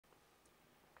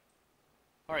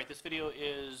Alright, this video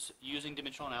is using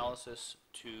dimensional analysis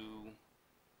to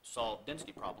solve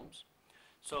density problems.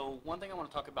 So one thing I want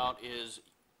to talk about is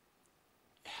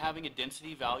having a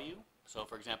density value. So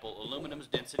for example, aluminum's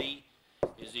density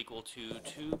is equal to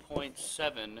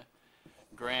 2.7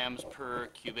 grams per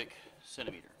cubic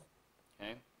centimeter.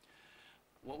 Okay?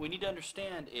 What we need to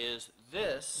understand is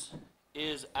this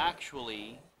is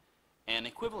actually an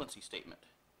equivalency statement.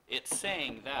 It's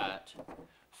saying that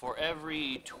for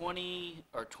every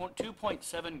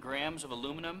 2.7 grams of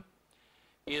aluminum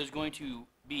is going to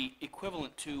be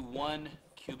equivalent to 1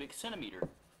 cubic centimeter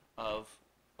of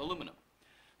aluminum.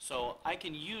 So I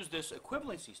can use this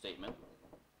equivalency statement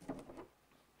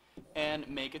and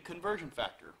make a conversion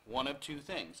factor. One of two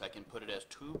things. I can put it as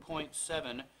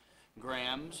 2.7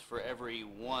 grams for every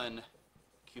 1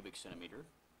 cubic centimeter,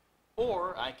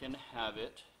 or I can have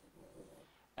it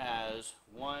as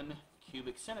 1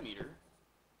 cubic centimeter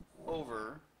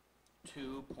over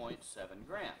 2.7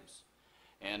 grams.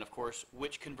 And of course,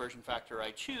 which conversion factor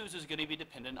I choose is going to be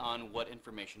dependent on what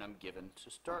information I'm given to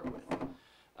start with.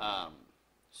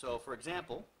 So for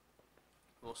example,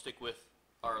 we'll stick with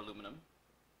our aluminum.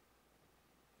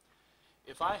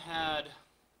 If I had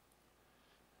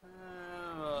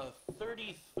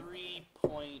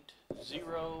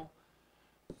 33.0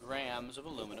 grams of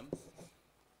aluminum,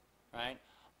 right?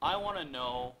 I want to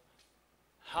know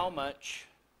how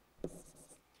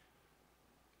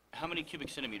many cubic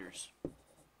centimeters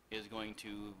is going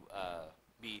to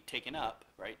be taken up,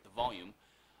 right, the volume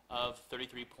of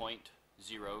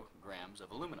 33.0 grams of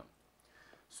aluminum.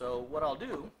 So what I'll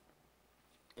do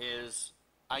is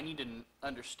I need to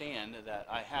understand that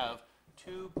I have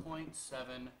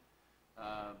 2.7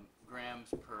 grams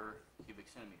per cubic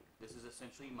centimeter. This is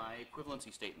essentially my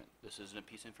equivalency statement. This is a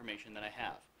piece of information that I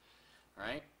have. All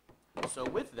right? So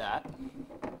with that,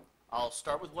 I'll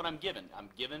start with what I'm given. I'm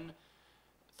given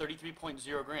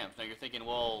 33.0 grams. Now you're thinking,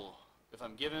 well, if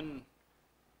I'm given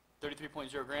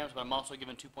 33.0 grams, but I'm also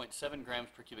given 2.7 grams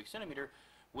per cubic centimeter,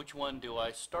 which one do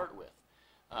I start with?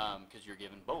 Because you're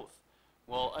given both.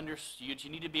 Well, what you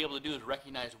need to be able to do is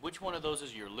recognize which one of those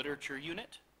is your literature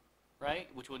unit, right?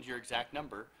 Which one's your exact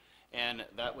number, and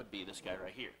that would be this guy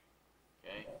right here.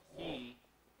 Okay, he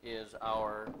is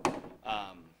our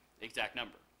exact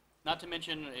number. Not to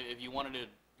mention, if you wanted to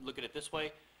look at it this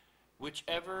way,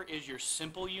 whichever is your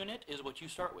simple unit is what you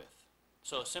start with.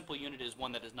 So a simple unit is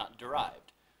one that is not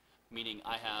derived, meaning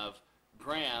I have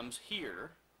grams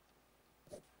here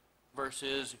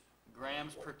versus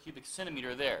grams per cubic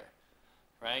centimeter there,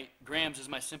 right? Grams is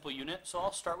my simple unit, so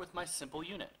I'll start with my simple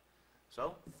unit.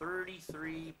 So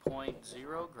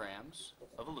 33.0 grams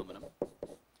of aluminum,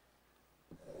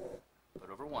 put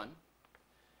over 1,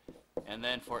 and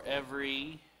then for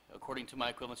every, according to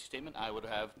my equivalency statement, I would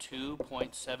have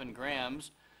 2.7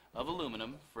 grams of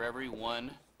aluminum for every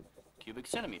 1 cubic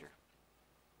centimeter.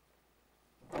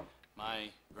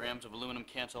 My grams of aluminum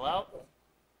cancel out.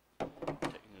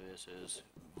 Technically this is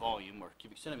volume or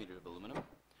cubic centimeter of aluminum.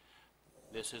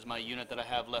 This is my unit that I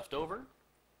have left over.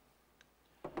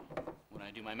 When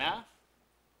I do my math,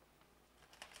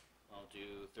 I'll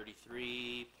do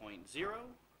 33.0,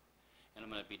 and I'm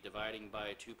going to be dividing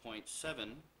by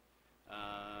 2.7,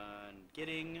 and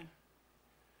getting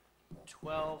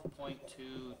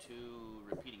 12.22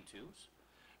 repeating 2's,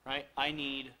 right? I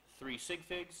need 3 sig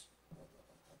figs.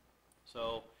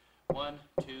 So 1,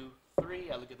 2,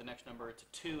 3. I look at the next number, it's a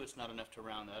 2. It's not enough to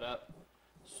round that up.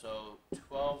 So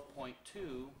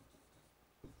 12.2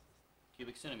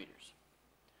 cubic centimeters.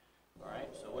 All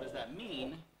right, so what does that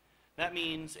mean? That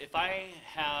means if I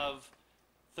have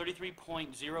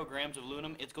 33.0 grams of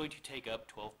aluminum, it's going to take up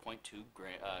 12.2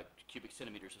 cubic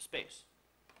centimeters of space.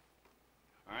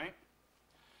 All right?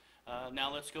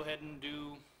 Now let's go ahead and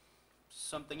do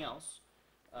something else.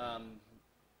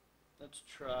 Let's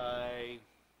try,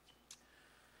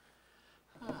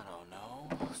 I don't know,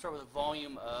 start with a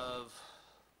volume of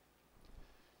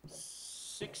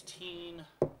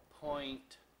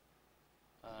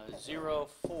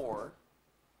 16.04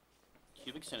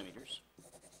 cubic centimeters,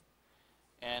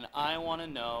 and I want to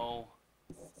know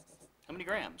how many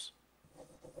grams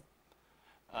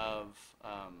of,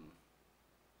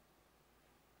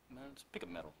 let's pick a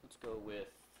metal. Let's go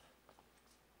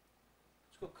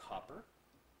copper.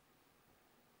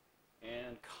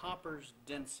 And copper's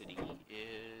density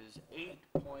is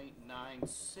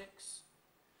 8.96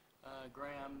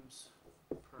 grams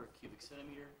per cubic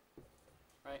centimeter.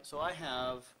 Right, so I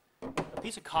have a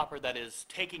piece of copper that is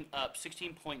taking up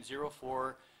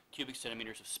 16.04 cubic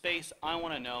centimeters of space. I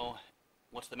want to know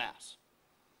what's the mass.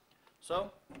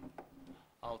 So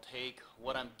I'll take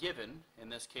what I'm given, in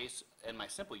this case, in my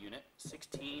simple unit,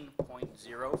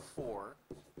 16.04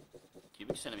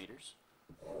 cubic centimeters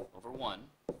over 1.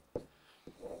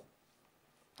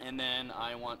 And then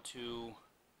I want to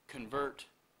convert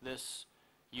this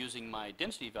using my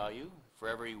density value. For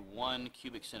every 1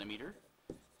 cubic centimeter,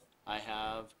 I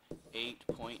have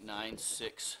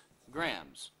 8.96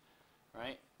 grams,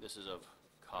 right? This is of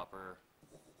copper,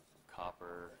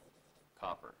 copper,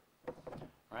 copper.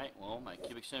 Right, well, my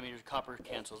cubic centimeters of copper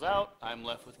cancels out. I'm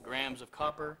left with grams of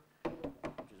copper,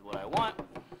 which is what I want.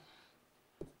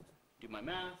 Do my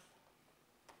math.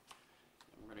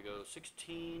 We're going to go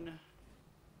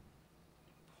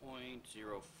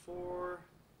 16.04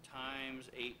 times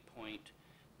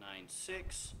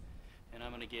 8.96, and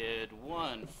I'm going to get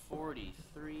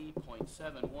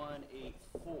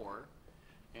 143.7184.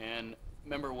 And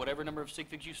remember, whatever number of sig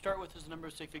figs you start with is the number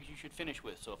of sig figs you should finish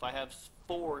with. So if I have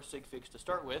 4 sig figs to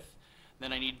start with,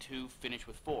 then I need to finish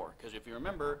with 4. Because if you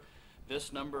remember,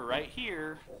 this number right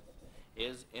here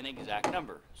is an exact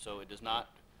number. So it does not,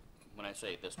 when I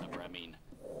say this number, I mean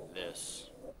this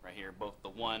right here, both the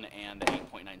 1 and the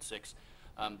 8.96.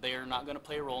 They are not going to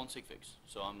play a role in sig figs.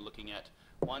 So I'm looking at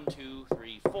 1, 2,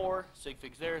 3, 4 sig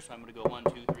figs there. So I'm going to go 1,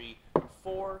 2, 3,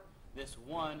 4. This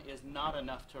 1 is not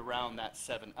enough to round that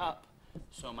 7 up.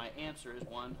 So my answer is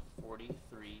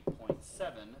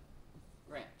 143.7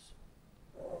 grams.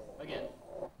 Again,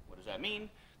 what does that mean?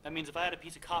 That means if I had a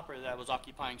piece of copper that was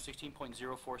occupying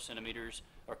 16.04 centimeters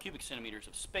or cubic centimeters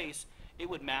of space, it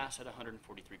would mass at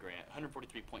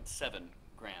 143.7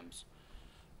 grams.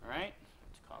 All right,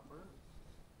 that's copper.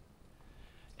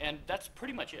 And that's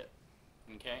pretty much it.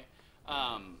 Okay.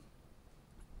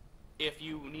 If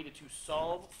you needed to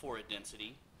solve for a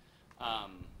density,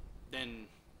 then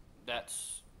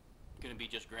that's going to be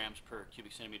just grams per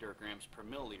cubic centimeter or grams per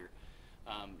milliliter.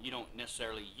 You don't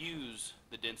necessarily use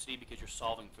the density because you're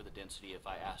solving for the density if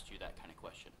I asked you that kind of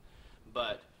question.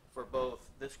 But for both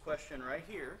this question right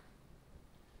here,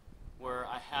 where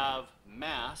I have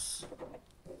mass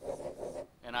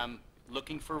and I'm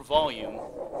looking for volume,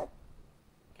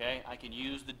 okay, I can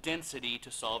use the density to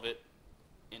solve it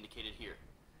indicated here.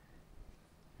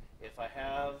 If I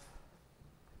have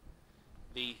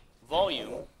the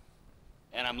volume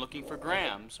and I'm looking for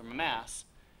grams or mass,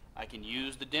 I can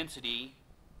use the density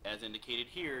as indicated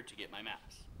here to get my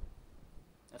mass.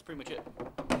 That's pretty much it.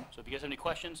 So if you guys have any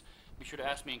questions, be sure to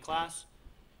ask me in class,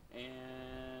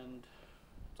 and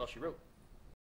that's all she wrote.